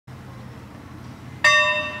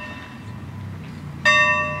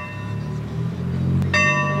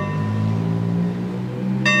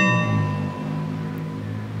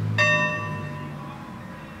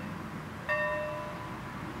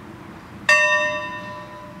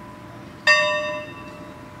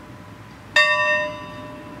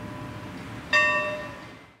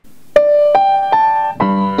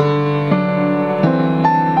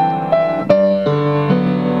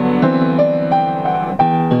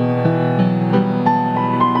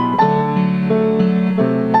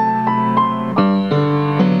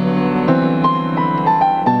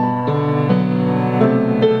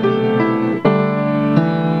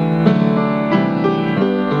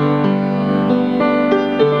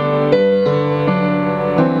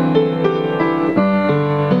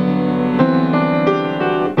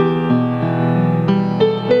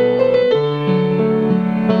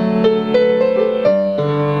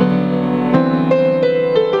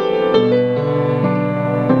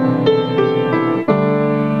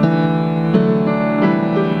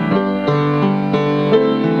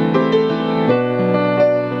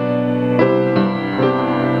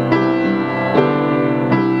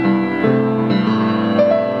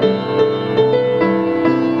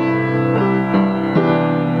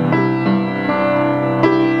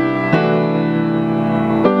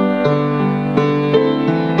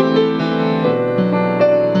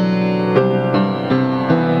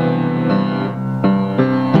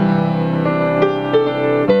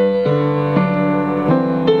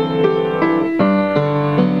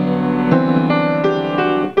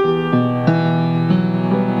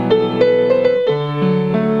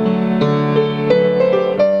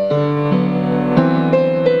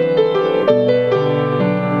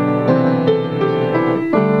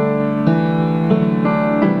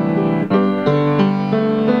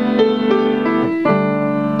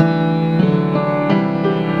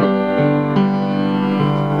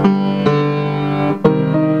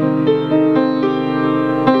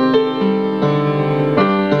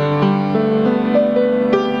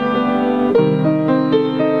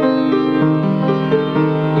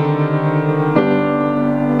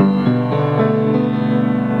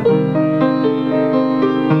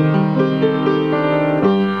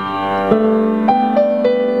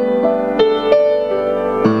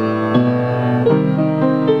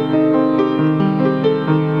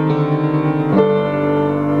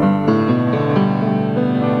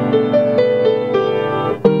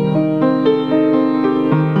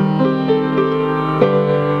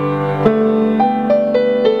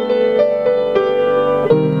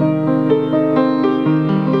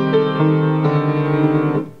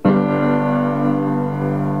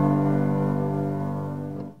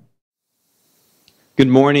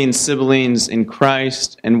morning, siblings in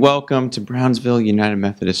Christ, and welcome to Brownsville United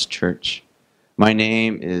Methodist Church. My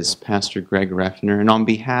name is Pastor Greg Reffner, and on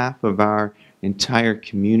behalf of our entire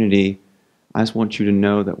community, I just want you to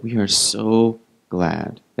know that we are so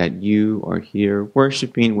glad that you are here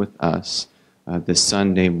worshiping with us this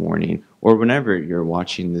Sunday morning, or whenever you're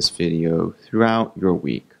watching this video throughout your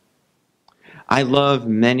week. I love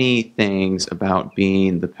many things about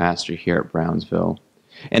being the pastor here at Brownsville.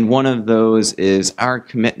 And one of those is our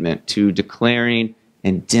commitment to declaring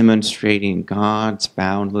and demonstrating God's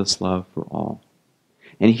boundless love for all.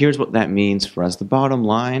 And here's what that means for us. The bottom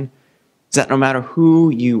line is that no matter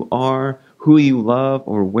who you are, who you love,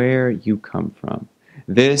 or where you come from,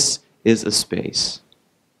 this is a space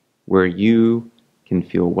where you can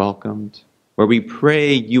feel welcomed, where we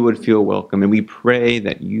pray you would feel welcome, and we pray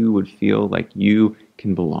that you would feel like you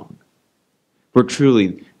can belong. For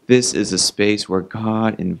truly, this is a space where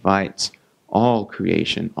God invites all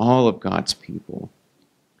creation, all of God's people,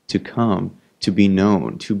 to come, to be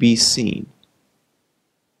known, to be seen.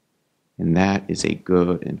 And that is a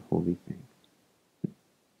good and holy thing.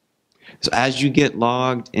 So as you get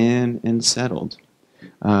logged in and settled,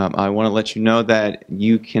 I want to let you know that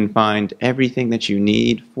you can find everything that you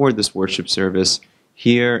need for this worship service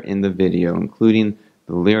here in the video, including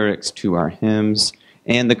the lyrics to our hymns,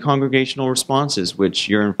 and the congregational responses, which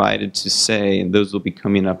you're invited to say, and those will be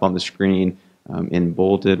coming up on the screen in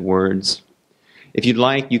bolded words. If you'd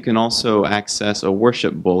like, you can also access a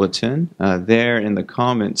worship bulletin there in the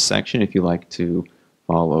comments section if you'd like to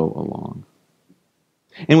follow along.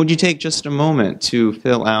 And would you take just a moment to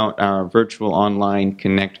fill out our virtual online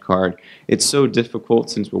Connect card? It's so difficult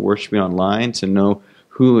since we're worshiping online to know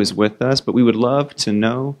who is with us, but we would love to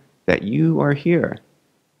know that you are here,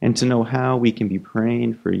 and to know how we can be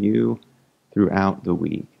praying for you throughout the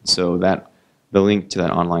week. So that the link to that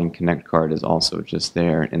online Connect card is also just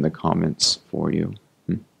there in the comments for you.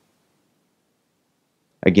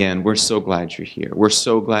 Again, we're so glad you're here. We're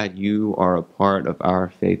so glad you are a part of our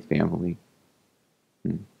faith family.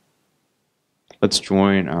 Let's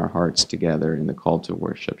join our hearts together in the call to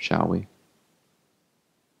worship, shall we?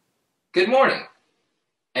 Good morning,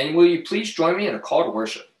 and will you please join me in a call to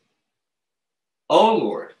worship? O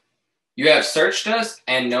Lord, you have searched us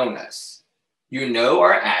and known us. You know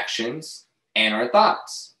our actions and our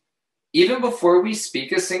thoughts. Even before we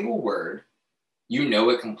speak a single word, you know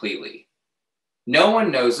it completely. No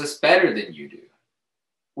one knows us better than you do.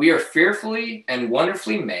 We are fearfully and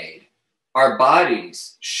wonderfully made. Our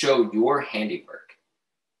bodies show your handiwork.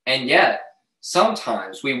 And yet,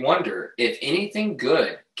 sometimes we wonder if anything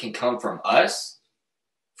good can come from us,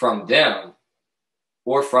 from them,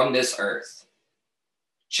 or from this earth.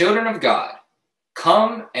 Children of God,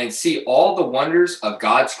 come and see all the wonders of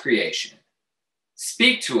God's creation.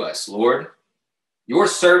 Speak to us, Lord. Your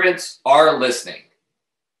servants are listening.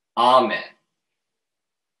 Amen.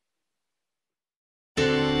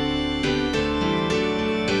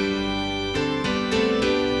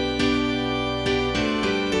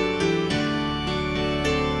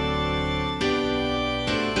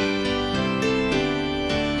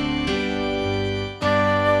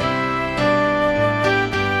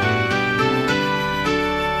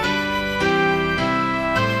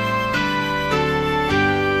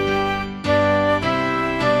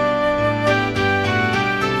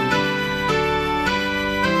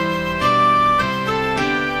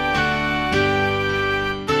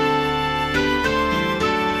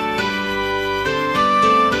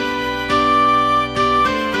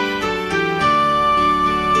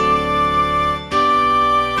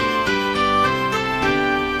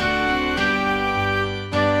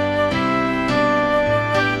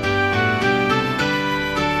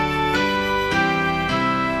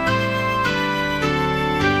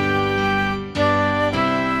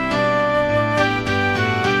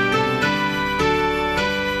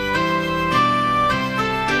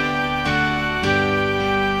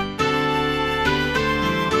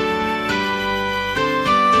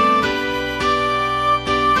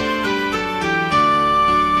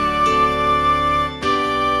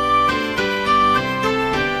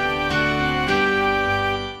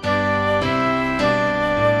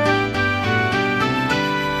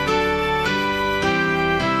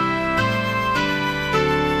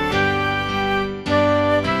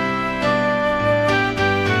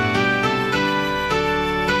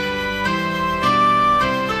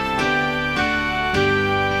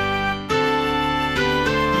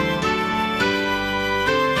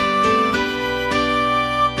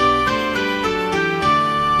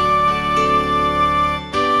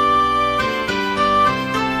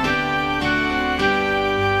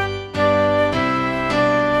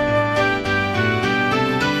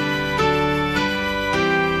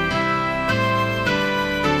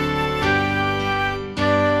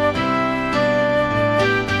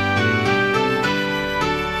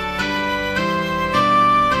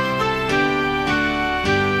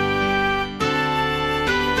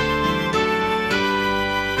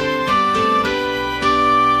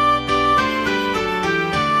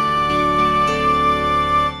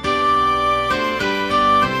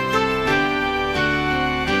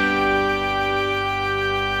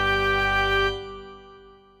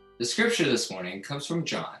 scripture this morning comes from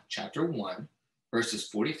John chapter 1, verses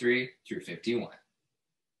 43 through 51.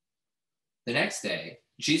 The next day,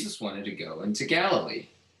 Jesus wanted to go into Galilee,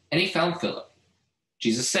 and he found Philip.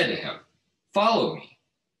 Jesus said to him, "Follow me."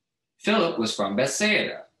 Philip was from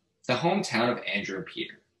Bethsaida, the hometown of Andrew and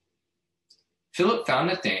Peter. Philip found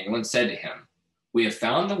Nathanael and said to him, "We have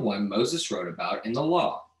found the one Moses wrote about in the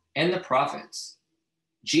law and the prophets,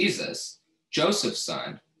 Jesus, Joseph's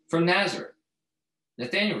son, from Nazareth."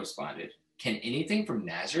 Nathanael responded, "Can anything from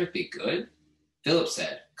Nazareth be good?" Philip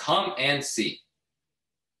said, "Come and see."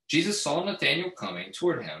 Jesus saw Nathanael coming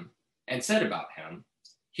toward him and said about him,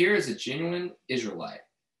 "Here is a genuine Israelite,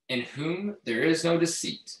 in whom there is no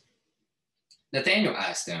deceit." Nathanael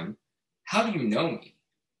asked him, "How do you know me?"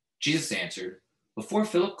 Jesus answered, "Before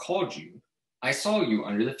Philip called you, I saw you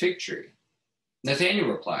under the fig tree." Nathanael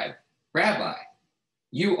replied, "Rabbi,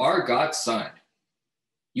 you are God's son.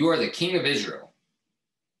 You are the King of Israel."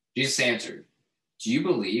 Jesus answered, "Do you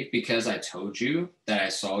believe because I told you that I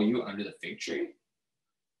saw you under the fig tree?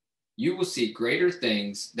 You will see greater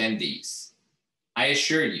things than these. I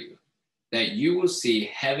assure you that you will see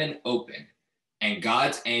heaven open and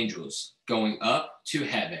God's angels going up to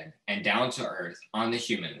heaven and down to earth on the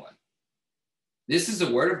human one." This is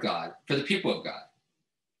the word of God for the people of God.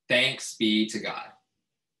 Thanks be to God.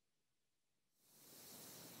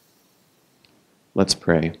 Let's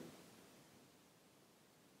pray.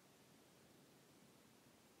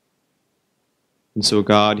 And so,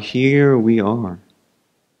 God, here we are,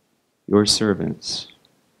 your servants,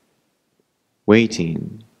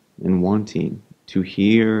 waiting and wanting to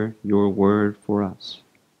hear your word for us.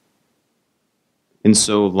 And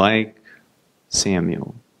so, like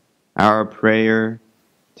Samuel, our prayer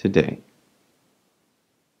today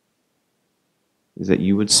is that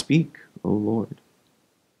you would speak, O Lord,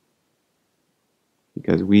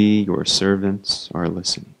 because we, your servants, are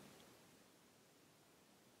listening.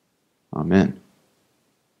 Amen.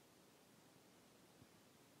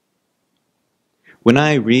 When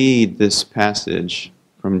I read this passage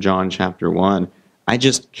from John chapter 1, I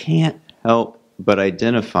just can't help but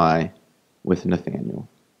identify with Nathanael.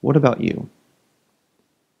 What about you?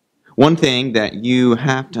 One thing that you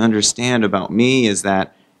have to understand about me is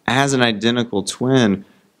that as an identical twin,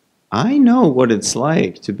 I know what it's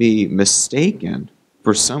like to be mistaken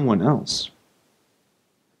for someone else.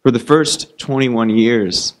 For the first 21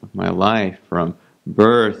 years of my life, from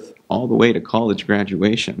birth all the way to college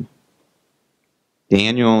graduation,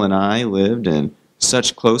 Daniel and I lived in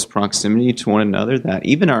such close proximity to one another that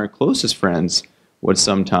even our closest friends would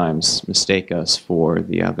sometimes mistake us for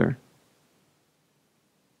the other.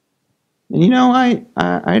 And you know,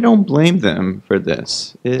 I don't blame them for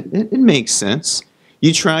this. It makes sense.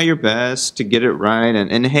 You try your best to get it right,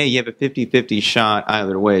 and hey, you have a 50-50 shot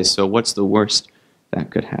either way, so what's the worst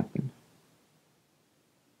that could happen?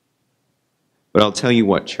 But I'll tell you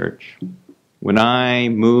what, church. When I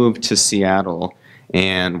moved to Seattle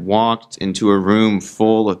and walked into a room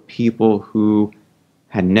full of people who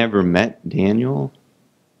had never met Daniel,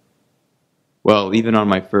 well, even on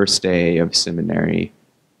my first day of seminary,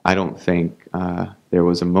 I don't think there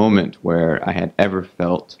was a moment where I had ever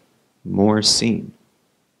felt more seen.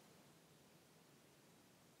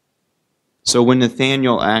 So when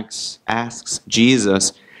Nathanael asks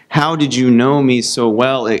Jesus, "How did you know me so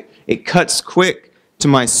well?" it cuts quick to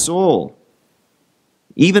my soul.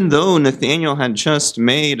 Even though Nathanael had just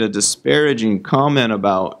made a disparaging comment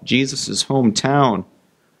about Jesus' hometown,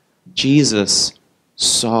 Jesus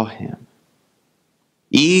saw him,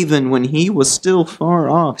 even when he was still far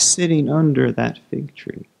off, sitting under that fig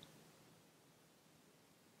tree.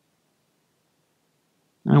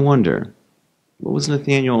 I wonder, what was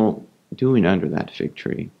Nathanael doing under that fig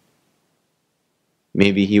tree?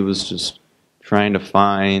 Maybe he was just trying to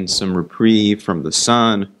find some reprieve from the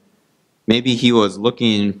sun. Maybe he was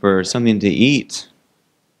looking for something to eat.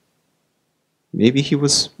 Maybe he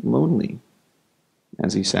was lonely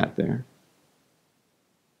as he sat there.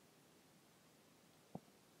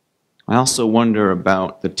 I also wonder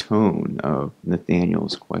about the tone of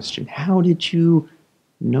Nathanael's question. How did you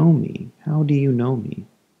know me? How do you know me?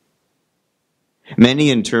 Many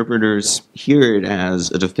interpreters hear it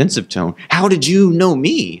as a defensive tone. How did you know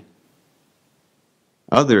me?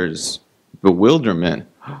 Others, bewilderment.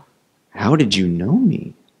 How did you know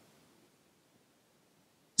me?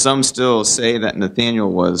 Some still say that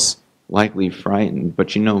Nathanael was likely frightened,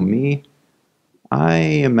 but you know me, I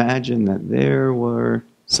imagine that there were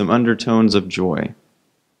some undertones of joy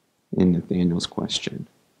in Nathanael's question.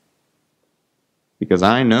 Because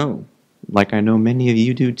I know, like I know many of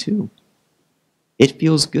you do too, it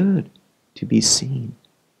feels good to be seen,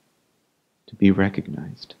 to be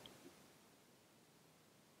recognized.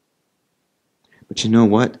 But you know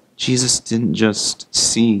what? Jesus didn't just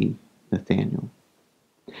see Nathanael.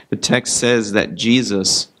 The text says that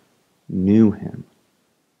Jesus knew him.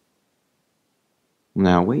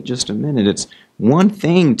 Now, wait just a minute. It's one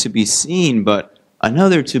thing to be seen, but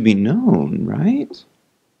another to be known, right?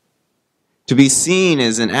 To be seen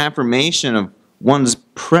is an affirmation of one's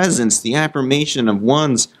presence, the affirmation of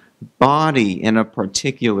one's body in a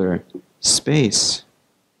particular space.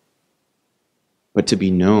 But to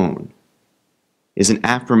be known is an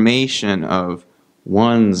affirmation of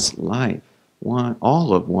one's life,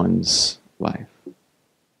 all of one's life.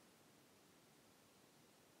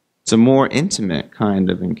 It's a more intimate kind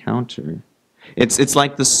of encounter. It's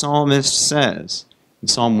like the psalmist says in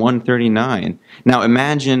Psalm 139. Now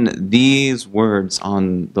imagine these words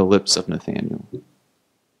on the lips of Nathanael.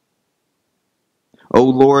 O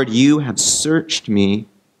Lord, you have searched me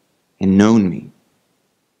and known me.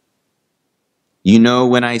 You know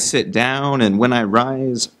when I sit down and when I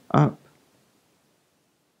rise up.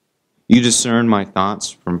 You discern my thoughts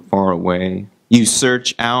from far away. You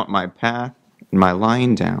search out my path and my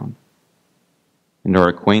lying down, and are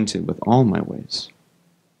acquainted with all my ways.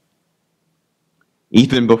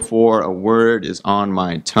 Even before a word is on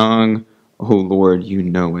my tongue, O Lord, you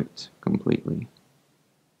know it completely.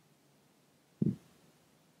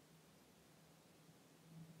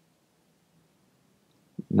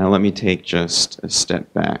 Now let me take just a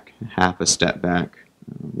step back, half a step back.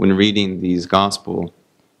 When reading these gospel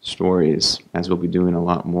stories, as we'll be doing a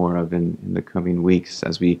lot more of in the coming weeks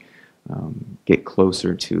as we get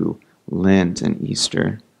closer to Lent and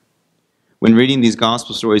Easter. When reading these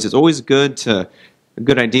gospel stories, it's always a good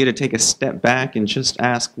idea to take a step back and just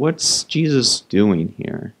ask, what's Jesus doing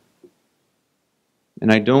here?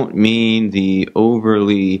 And I don't mean the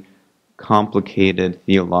overly complicated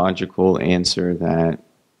theological answer that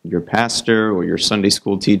your pastor or your Sunday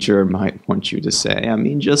school teacher might want you to say. I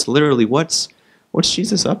mean, just literally, what's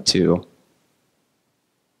Jesus up to?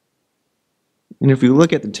 And if we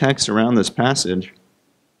look at the text around this passage,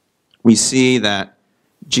 we see that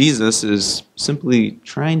Jesus is simply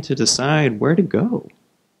trying to decide where to go.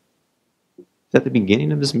 It's at the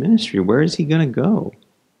beginning of his ministry. Where is he going to go?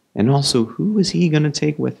 And also, who is he going to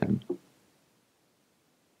take with him?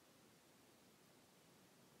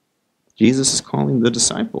 Jesus is calling the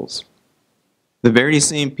disciples, the very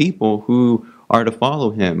same people who are to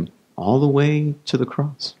follow him all the way to the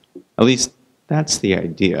cross. At least that's the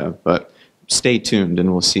idea, but stay tuned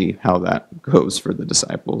and we'll see how that goes for the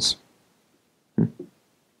disciples.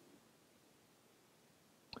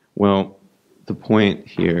 Well, the point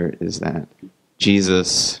here is that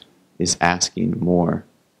Jesus is asking more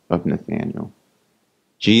of Nathanael.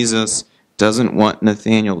 Jesus doesn't want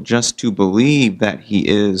Nathanael just to believe that he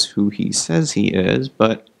is who he says he is,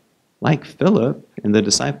 but like Philip and the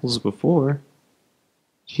disciples before,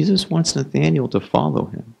 Jesus wants Nathanael to follow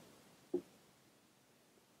him.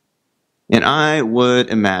 And I would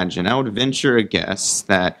venture a guess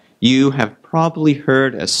that you have probably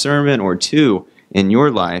heard a sermon or two in your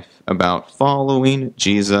life about following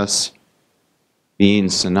Jesus being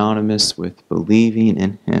synonymous with believing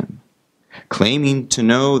in him, claiming to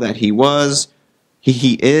know that he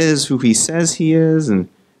is who he says he is, and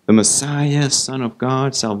the Messiah, Son of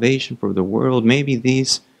God, salvation for the world. Maybe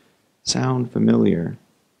these sound familiar.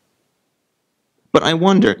 But I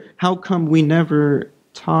wonder, how come we never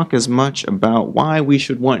talk as much about why we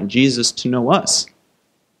should want Jesus to know us?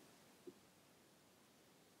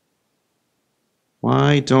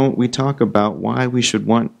 Why don't we talk about why we should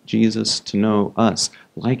want Jesus to know us,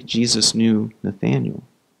 like Jesus knew Nathanael,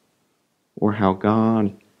 or how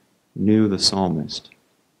God knew the psalmist,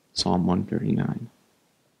 Psalm 139?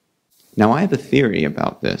 Now, I have a theory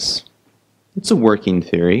about this. It's a working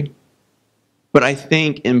theory, but I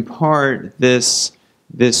think in part this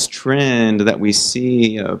trend that we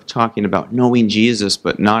see of talking about knowing Jesus,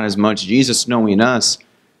 but not as much Jesus knowing us,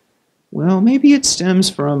 well, maybe it stems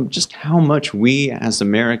from just how much we as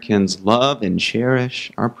Americans love and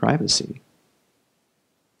cherish our privacy.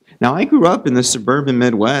 Now, I grew up in the suburban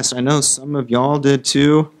Midwest. I know some of y'all did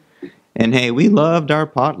too. And hey, we loved our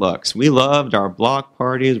potlucks. We loved our block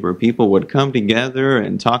parties where people would come together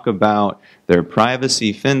and talk about their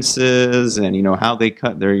privacy fences and, how they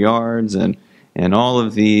cut their yards and all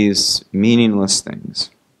of these meaningless things.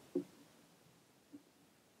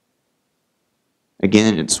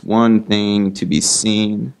 Again, it's one thing to be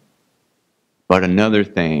seen, but another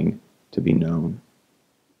thing to be known.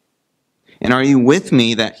 And are you with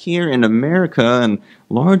me that here in America and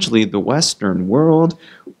largely the Western world,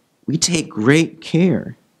 we take great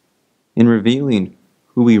care in revealing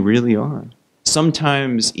who we really are?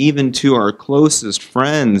 Sometimes even to our closest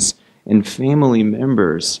friends and family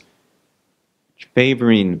members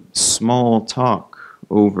favoring small talk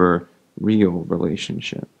over real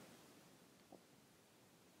relationship.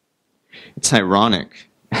 It's ironic,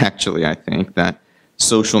 actually, I think, that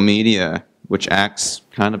social media, which acts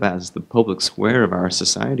kind of as the public square of our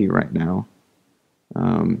society right now,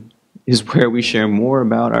 is where we share more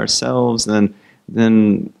about ourselves than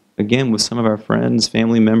again, with some of our friends,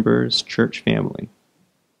 family members, church family.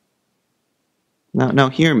 Now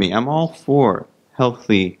hear me. I'm all for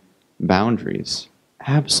healthy boundaries.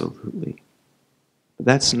 Absolutely. But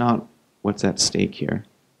that's not what's at stake here.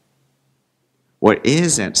 What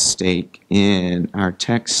is at stake in our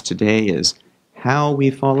text today is how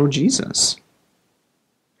we follow Jesus.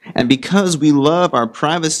 And because we love our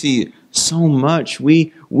privacy so much,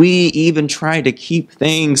 we even try to keep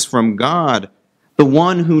things from God, the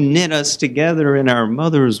one who knit us together in our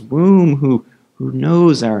mother's womb, who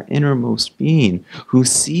knows our innermost being, who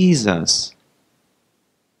sees us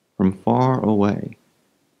from far away,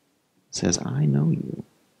 says, I know you.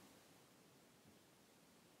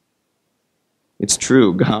 It's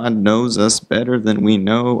true, God knows us better than we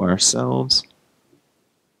know ourselves.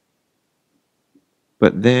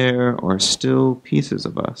 But there are still pieces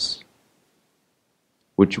of us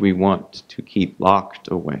which we want to keep locked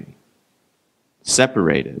away,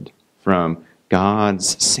 separated from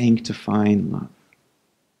God's sanctifying love.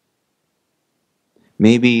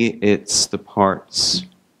 Maybe it's the parts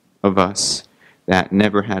of us that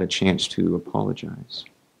never had a chance to apologize.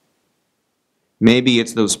 Maybe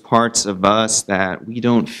it's those parts of us that we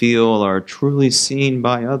don't feel are truly seen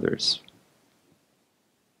by others.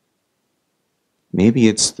 Maybe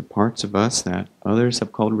it's the parts of us that others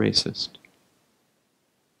have called racist.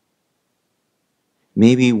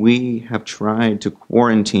 Maybe we have tried to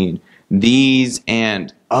quarantine these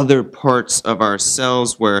and other parts of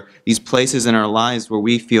ourselves, where these places in our lives where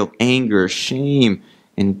we feel anger, shame,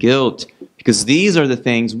 and guilt, because these are the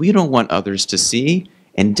things we don't want others to see,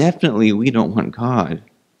 and definitely we don't want God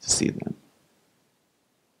to see them.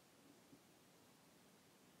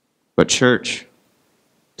 But church,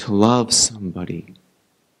 to love somebody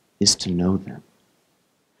is to know them.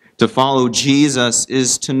 To follow Jesus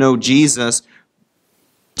is to know Jesus.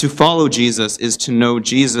 To follow Jesus is to know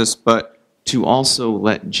Jesus, but to also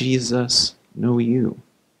let Jesus know you.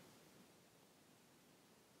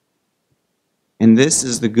 And this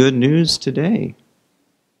is the good news today,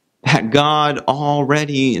 that God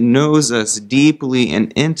already knows us deeply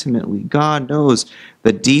and intimately. God knows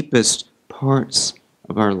the deepest parts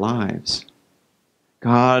of our lives.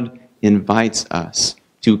 God invites us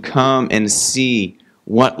to come and see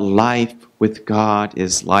what life with God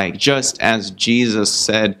is like, just as Jesus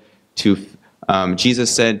said to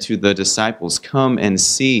the disciples, "Come and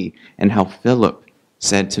see," and how Philip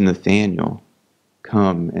said to Nathanael,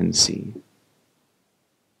 "Come and see."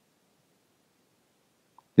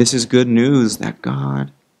 This is good news that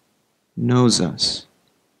God knows us.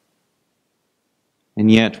 And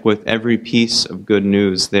yet, with every piece of good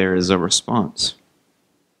news, there is a response.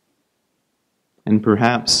 And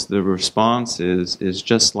perhaps the response is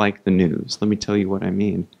just like the news. Let me tell you what I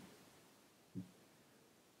mean.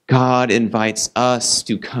 God invites us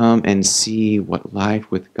to come and see what life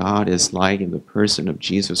with God is like in the person of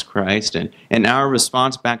Jesus Christ. And our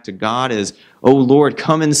response back to God is, "Oh Lord,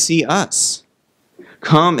 come and see us.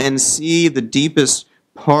 Come and see the deepest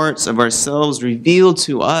parts of ourselves. Reveal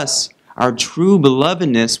to us our true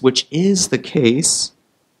belovedness," which is the case,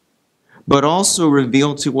 but also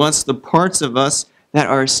reveal to us the parts of us that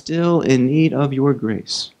are still in need of your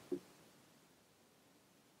grace.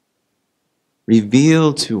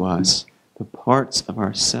 Reveal to us the parts of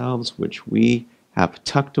ourselves which we have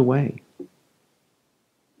tucked away,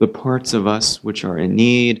 the parts of us which are in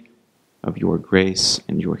need of your grace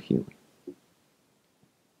and your healing.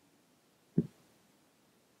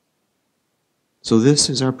 So this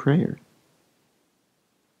is our prayer,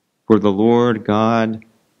 for the Lord God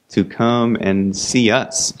to come and see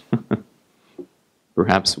us.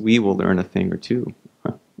 Perhaps we will learn a thing or two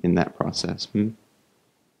in that process.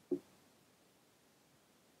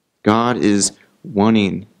 God is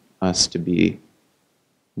wanting us to be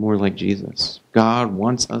more like Jesus. God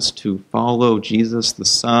wants us to follow Jesus the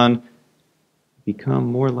Son, become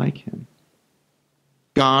more like him.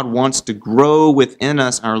 God wants to grow within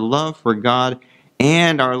us our love for God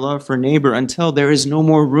and our love for neighbor until there is no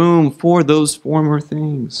more room for those former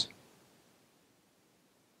things.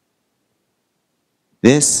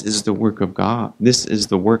 This is the work of God. This is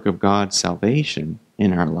the work of God's salvation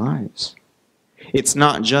in our lives. It's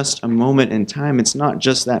not just a moment in time. It's not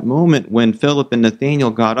just that moment when Philip and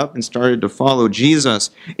Nathanael got up and started to follow Jesus.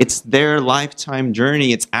 It's their lifetime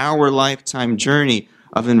journey. It's our lifetime journey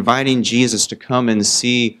of inviting Jesus to come and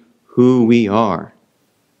see who we are.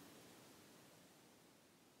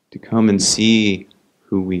 To come and see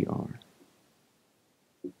who we are.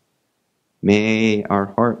 May our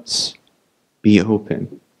hearts be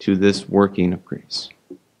open to this working of grace.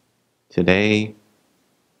 Today,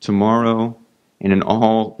 tomorrow, and in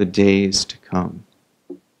all the days to come.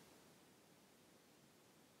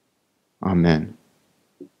 Amen.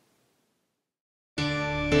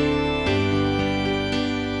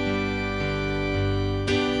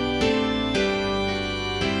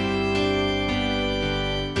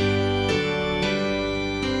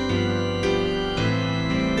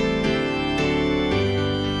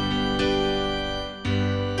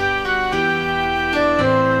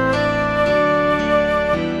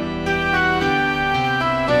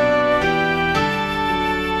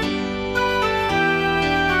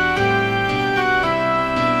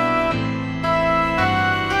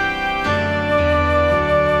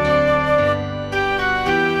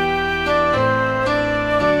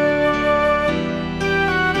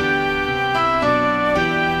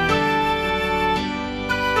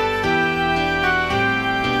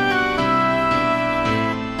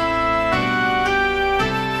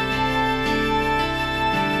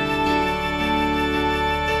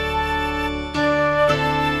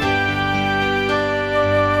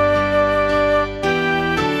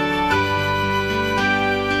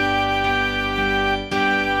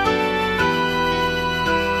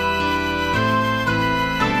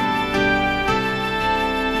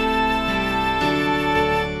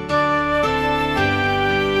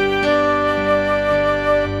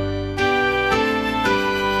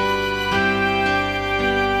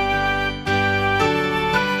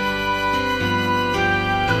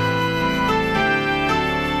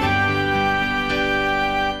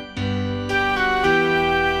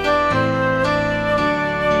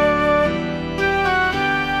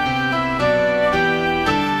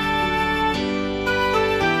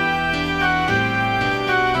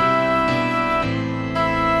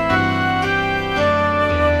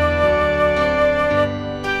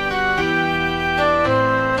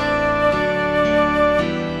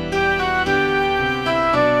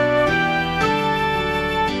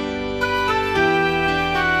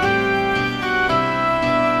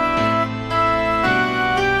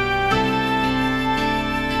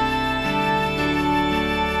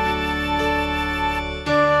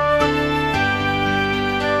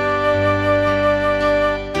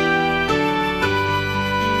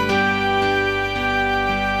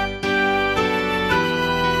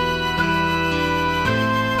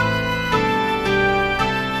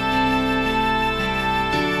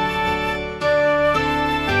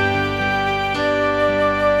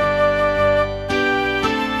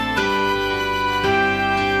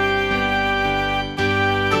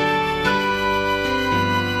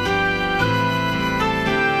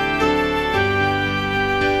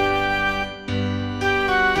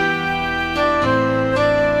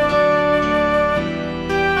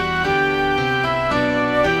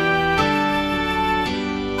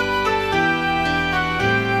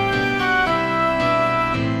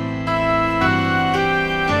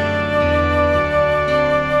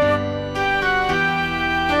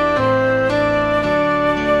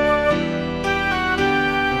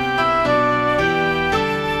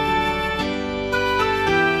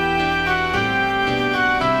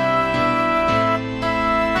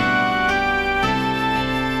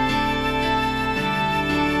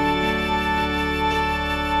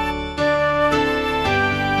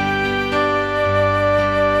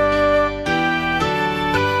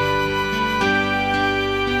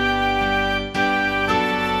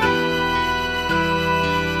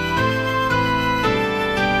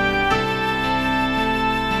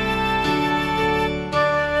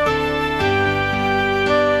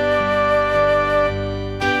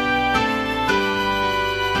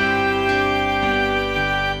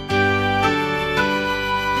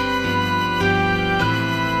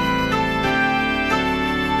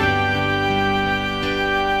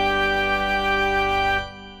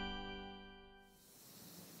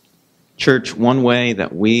 Church, one way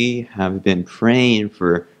that we have been praying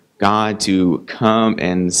for God to come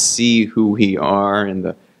and see who we are in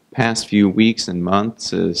the past few weeks and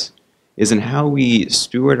months is in how we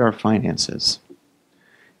steward our finances.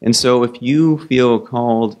 And so if you feel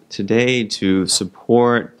called today to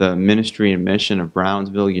support the ministry and mission of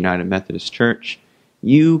Brownsville United Methodist Church,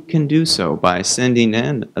 you can do so by sending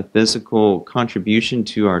in a physical contribution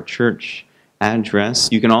to our church address.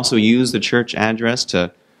 You can also use the church address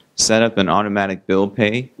to set up an automatic bill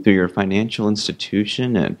pay through your financial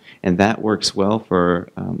institution, and that works well for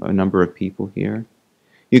a number of people here.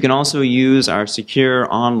 You can also use our secure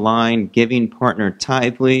online giving partner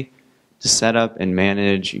Tithely to set up and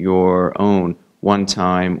manage your own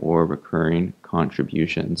one-time or recurring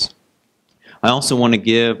contributions. I also want to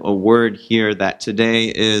give a word here that today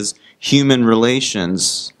is Human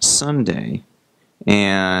Relations Sunday,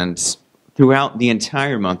 and throughout the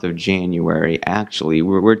entire month of January, actually,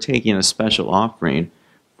 we're taking a special offering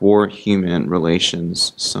for Human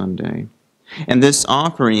Relations Sunday. And this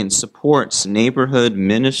offering supports neighborhood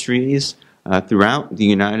ministries throughout the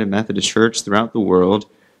United Methodist Church, throughout the world,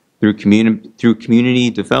 through community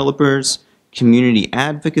developers, community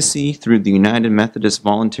advocacy through the United Methodist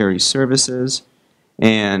Voluntary Services,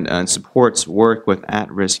 and supports work with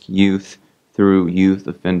at-risk youth through youth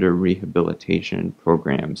offender rehabilitation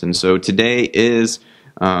programs. And so today is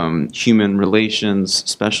Human Relations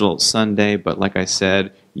Special Sunday, but like I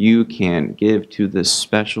said, you can give to this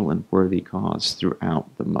special and worthy cause throughout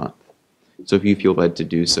the month. So if you feel led to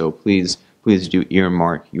do so, please do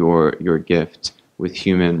earmark your gift with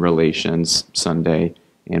Human Relations Sunday,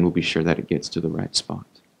 and we'll be sure that it gets to the right spot.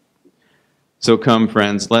 So come,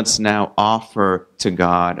 friends, let's now offer to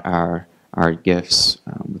God our gifts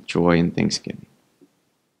with joy and thanksgiving.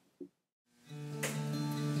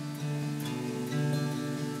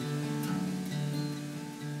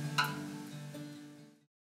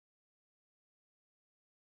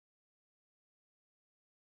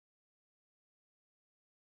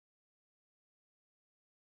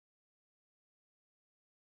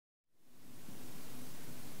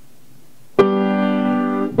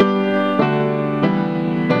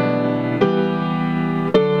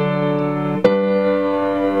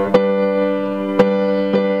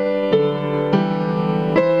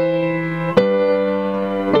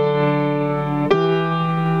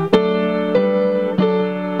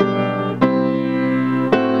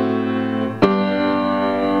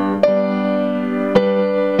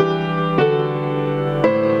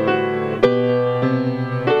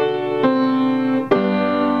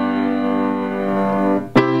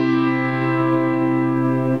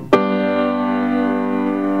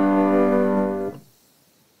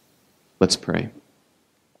 Let's pray.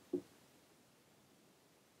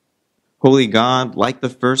 Holy God, like the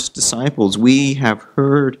first disciples, we have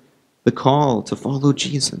heard the call to follow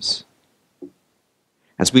Jesus.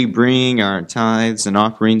 As we bring our tithes and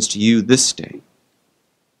offerings to you this day,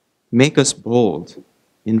 make us bold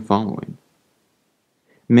in following.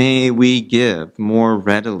 May we give more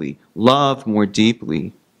readily, love more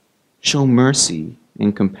deeply, show mercy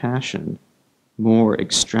and compassion more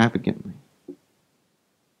extravagantly,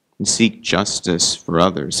 and seek justice for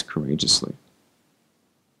others courageously.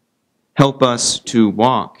 Help us to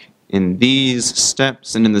walk in these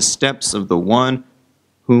steps and in the steps of the one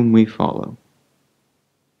whom we follow.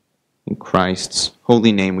 In Christ's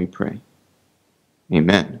holy name we pray.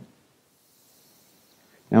 Amen.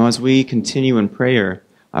 Now, as we continue in prayer,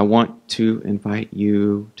 I want to invite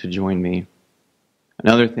you to join me.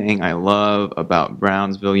 Another thing I love about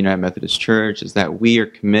Brownsville United Methodist Church is that we are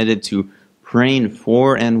committed to praying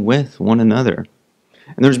for and with one another.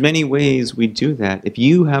 And there's many ways we do that. If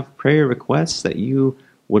you have prayer requests that you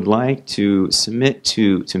would like to submit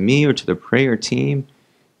to me or to the prayer team,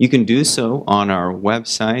 you can do so on our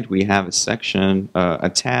website. We have a section, a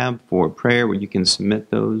tab for prayer where you can submit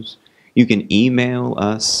those. You can email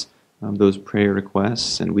us those prayer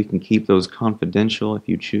requests, and we can keep those confidential if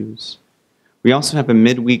you choose. We also have a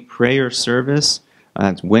midweek prayer service.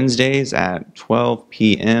 It's Wednesdays at 12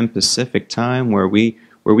 p.m. Pacific time, where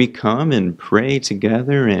we come and pray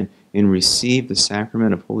together and receive the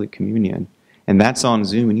sacrament of Holy Communion. And that's on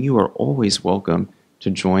Zoom, and you are always welcome to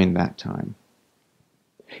join that time.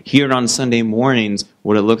 Here on Sunday mornings,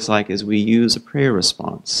 what it looks like is we use a prayer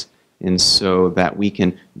response, and so that we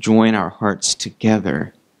can join our hearts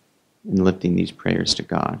together in lifting these prayers to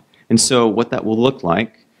God. And so what that will look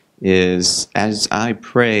like is, as I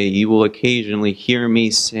pray, you will occasionally hear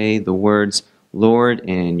me say the words, "Lord,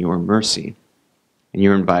 in your mercy." And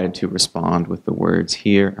you're invited to respond with the words,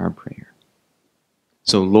 "Hear our prayer."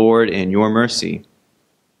 So, Lord, in your mercy,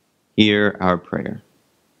 hear our prayer.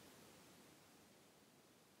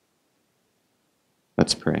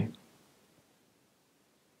 Let's pray.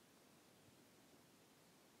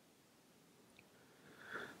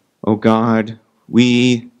 Oh God,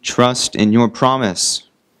 we trust in your promise.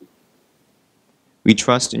 We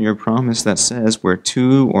trust in your promise that says, where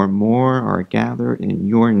two or more are gathered in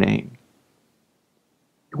your name,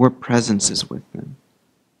 your presence is with them.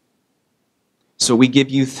 So we give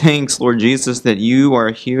you thanks, Lord Jesus, that you are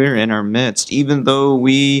here in our midst, even though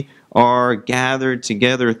we are gathered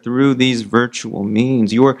together through these virtual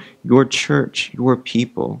means. Your church, your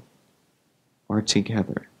people are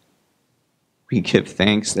together. We give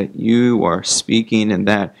thanks that you are speaking and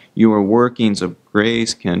that your workings of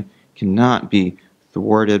grace cannot be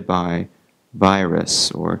thwarted by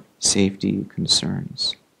virus or safety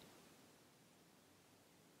concerns.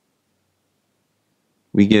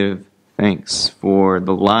 We give thanks for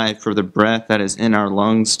the life, for the breath that is in our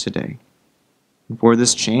lungs today, and for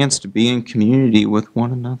this chance to be in community with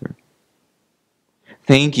one another.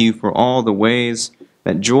 Thank you for all the ways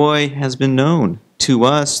that joy has been known to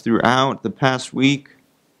us throughout the past week.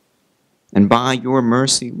 And by your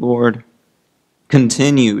mercy, Lord,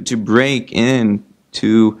 continue to break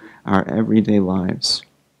into our everyday lives.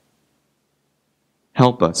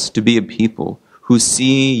 Help us to be a people who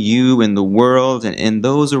see you in the world and in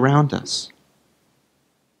those around us.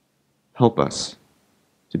 Help us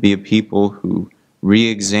to be a people who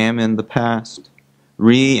re-examine the past,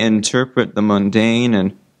 reinterpret the mundane,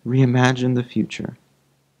 and reimagine the future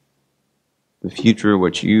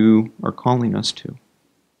which you are calling us to.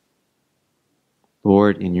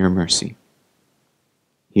 Lord, in your mercy,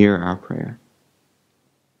 hear our prayer.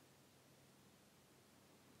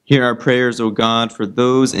 Hear our prayers, O God, for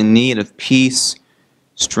those in need of peace,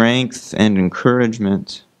 strength, and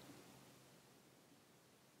encouragement.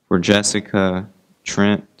 For Jessica,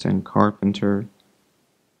 Trent, and Carpenter.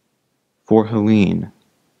 For Helene,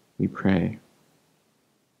 we pray.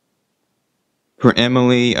 For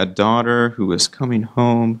Emily, a daughter who is coming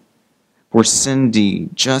home. For Cindy,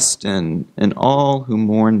 Justin, and all who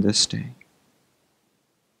mourn this day.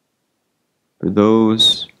 For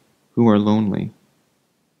those who are lonely.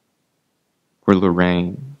 For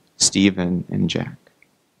Lorraine, Stephen, and Jack.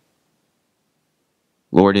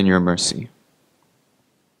 Lord, in your mercy,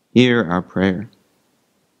 hear our prayer.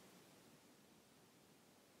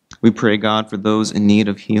 We pray, God, for those in need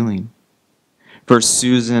of healing. For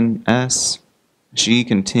Susan S., she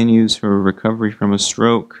continues her recovery from a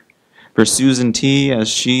stroke. For Susan T., as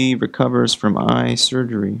she recovers from eye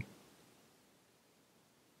surgery.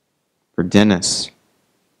 For Dennis.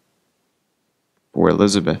 For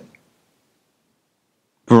Elizabeth.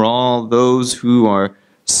 For all those who are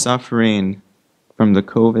suffering from the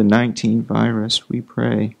COVID-19 virus, we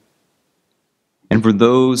pray. And for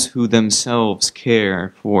those who themselves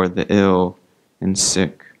care for the ill and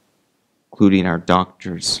sick, including our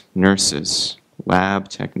doctors, nurses, lab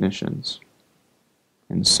technicians,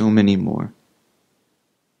 and so many more.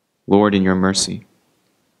 Lord, in your mercy,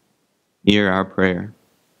 hear our prayer.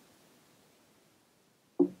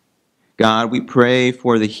 God, we pray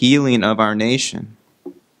for the healing of our nation.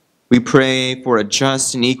 We pray for a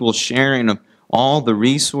just and equal sharing of all the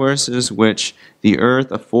resources which the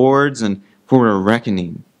earth affords, and for a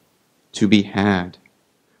reckoning to be had.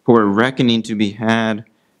 For a reckoning to be had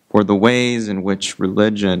for the ways in which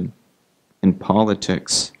religion and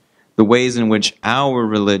politics, the ways in which our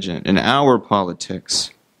religion and our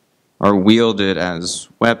politics are wielded as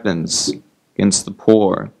weapons against the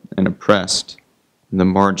poor and oppressed and the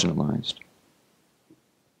marginalized.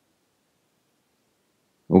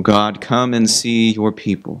 O God, come and see your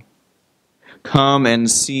people. Come and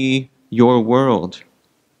see your world.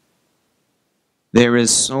 There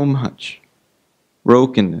is so much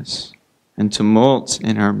brokenness and tumult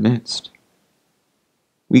in our midst.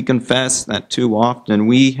 We confess that too often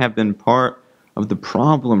we have been part of the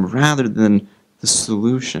problem rather than the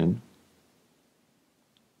solution.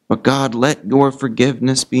 But God, let your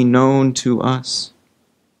forgiveness be known to us.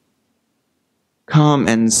 Come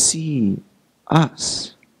and see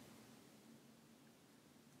us.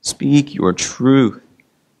 Speak your truth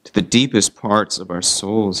to the deepest parts of our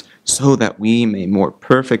souls so that we may more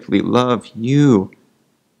perfectly love you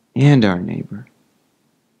and our neighbor.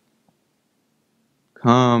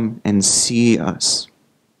 Come and see us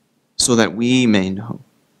so that we may know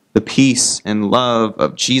the peace and love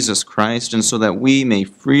of Jesus Christ, and so that we may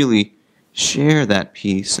freely share that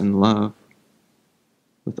peace and love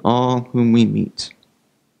with all whom we meet.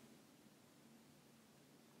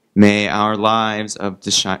 May our lives of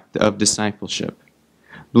discipleship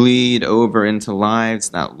bleed over into lives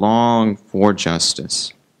that long for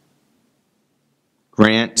justice.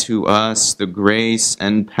 Grant to us the grace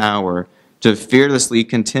and power to fearlessly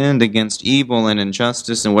contend against evil and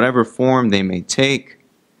injustice in whatever form they may take,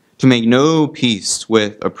 to make no peace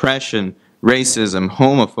with oppression, racism,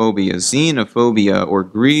 homophobia, xenophobia, or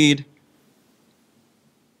greed.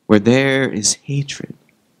 Where there is hatred,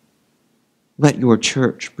 let your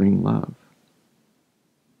church bring love.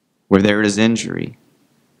 Where there is injury,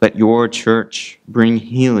 Let your church bring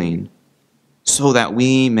healing so that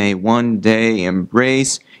we may one day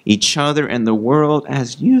embrace each other and the world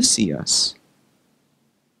as you see us.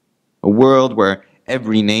 A world where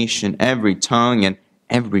every nation, every tongue, and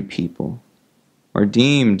every people are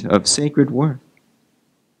deemed of sacred worth,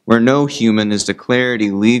 where no human is declared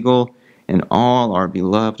illegal and all are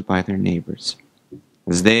beloved by their neighbors,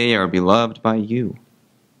 as they are beloved by you.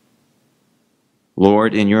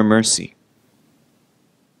 Lord, in your mercy,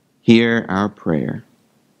 hear our prayer.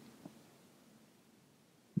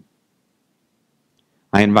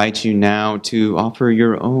 I invite you now to offer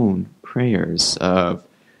your own prayers of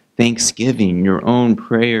thanksgiving, your own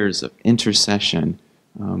prayers of intercession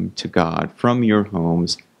to God from your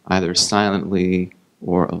homes, either silently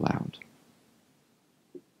or aloud.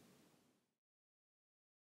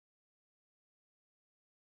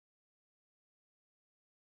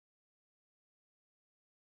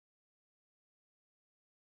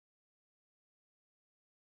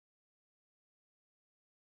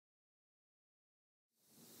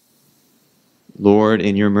 Lord,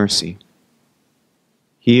 in your mercy,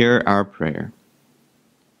 hear our prayer.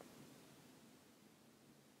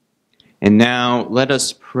 And now let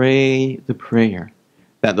us pray the prayer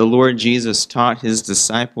that the Lord Jesus taught his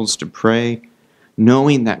disciples to pray,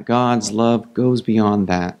 knowing that God's love goes beyond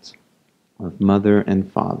that of mother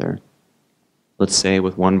and father. Let's say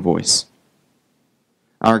with one voice,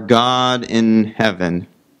 Our God in heaven,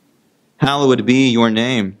 hallowed be your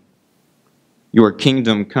name. Your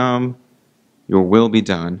kingdom come, your will be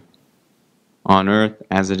done, on earth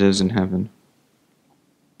as it is in heaven.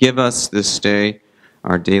 Give us this day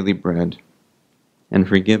our daily bread, and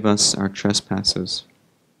forgive us our trespasses,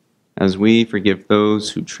 as we forgive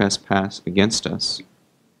those who trespass against us.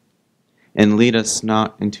 And lead us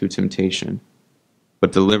not into temptation,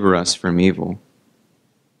 but deliver us from evil.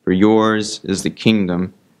 For yours is the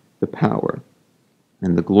kingdom, the power,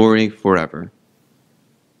 and the glory forever.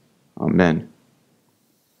 Amen.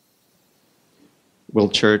 Well,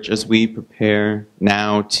 church, as we prepare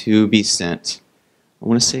now to be sent, I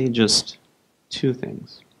want to say just two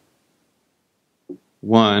things.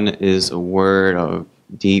 One is a word of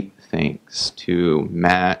deep thanks to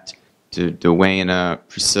Matt, to Dwayna,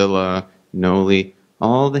 Priscilla, Noli,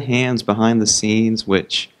 all the hands behind the scenes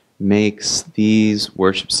which makes these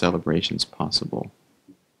worship celebrations possible.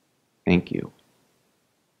 Thank you.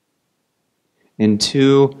 And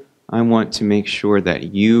two, I want to make sure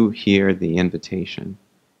that you hear the invitation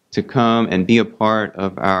to come and be a part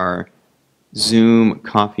of our Zoom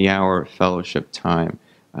coffee hour fellowship time,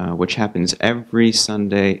 which happens every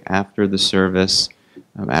Sunday after the service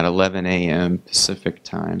at 11 a.m. Pacific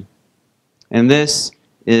time. And this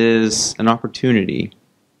is an opportunity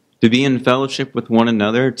to be in fellowship with one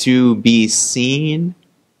another, to be seen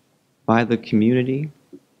by the community,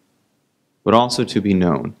 but also to be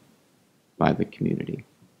known by the community.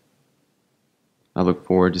 I look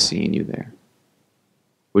forward to seeing you there.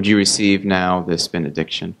 Would you receive now this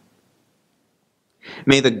benediction?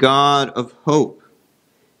 May the God of hope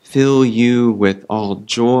fill you with all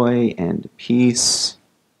joy and peace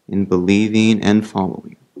in believing and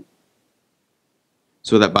following,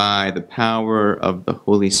 so that by the power of the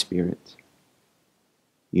Holy Spirit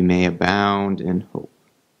you may abound in hope.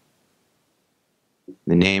 In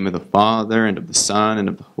the name of the Father, and of the Son, and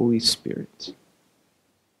of the Holy Spirit.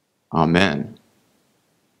 Amen.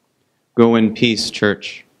 Go in peace,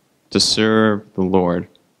 church, to serve the Lord.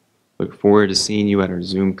 Look forward to seeing you at our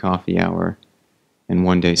Zoom coffee hour, and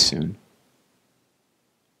one day soon.